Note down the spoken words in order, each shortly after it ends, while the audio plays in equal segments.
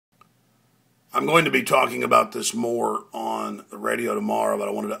I'm going to be talking about this more on the radio tomorrow, but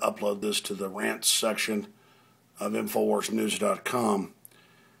I wanted to upload this to the Rant section of InfoWarsNews.com.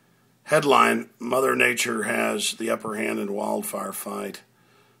 Headline: Mother Nature has the upper hand in wildfire fight.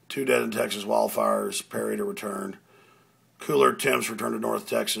 2 dead in Texas wildfires, Perry to return. Cooler temps return to North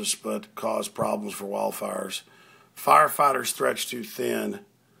Texas, but cause problems for wildfires. Firefighters stretched too thin,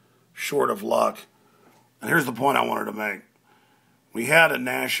 short of luck. And here's the point I wanted to make. We had a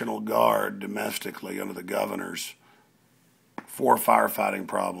National Guard domestically under the governors for firefighting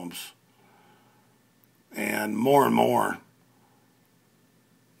problems. And more,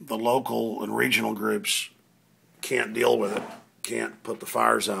 the local and regional groups can't deal with it, can't put the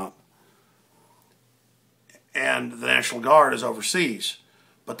fires out. And the National Guard is overseas.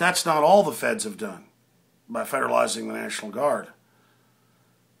 But that's not all the feds have done by federalizing the National Guard.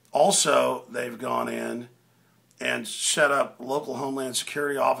 Also, they've gone in and set up local Homeland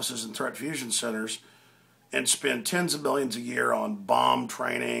Security offices and threat fusion centers and spend tens of millions a year on bomb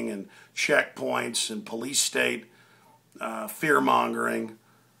training and checkpoints and police state fear-mongering,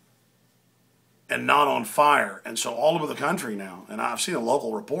 and not on fire. And so all over the country now, and I've seen in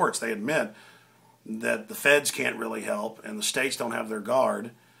local reports, they admit that the feds can't really help and the states don't have their guard,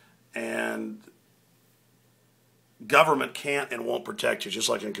 and government can't and won't protect you. Just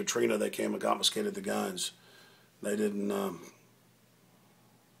like in Katrina, they came and confiscated the guns. They didn't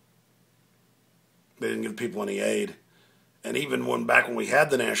give people any aid. And even back when we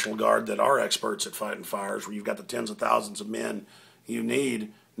had the National Guard that are experts at fighting fires, where you've got the tens of thousands of men you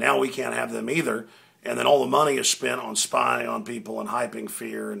need, now we can't have them either. And then all the money is spent on spying on people and hyping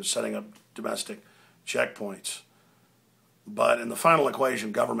fear and setting up domestic checkpoints. But in the final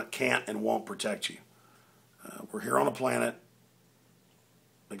equation, government can't and won't protect you. We're here on a planet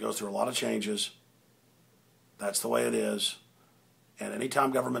that goes through a lot of changes. That's the way it is. And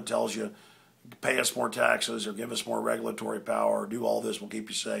anytime government tells you, pay us more taxes or give us more regulatory power or do all this, we'll keep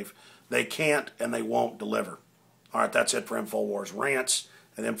you safe, they can't and they won't deliver. All right, that's it for InfoWars Rants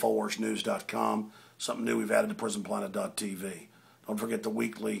at InfoWarsNews.com. Something new we've added to PrisonPlanet.tv. Don't forget the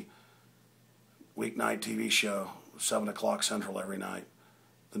weeknight TV show, 7 o'clock Central every night.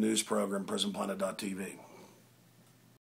 The news program, PrisonPlanet.tv.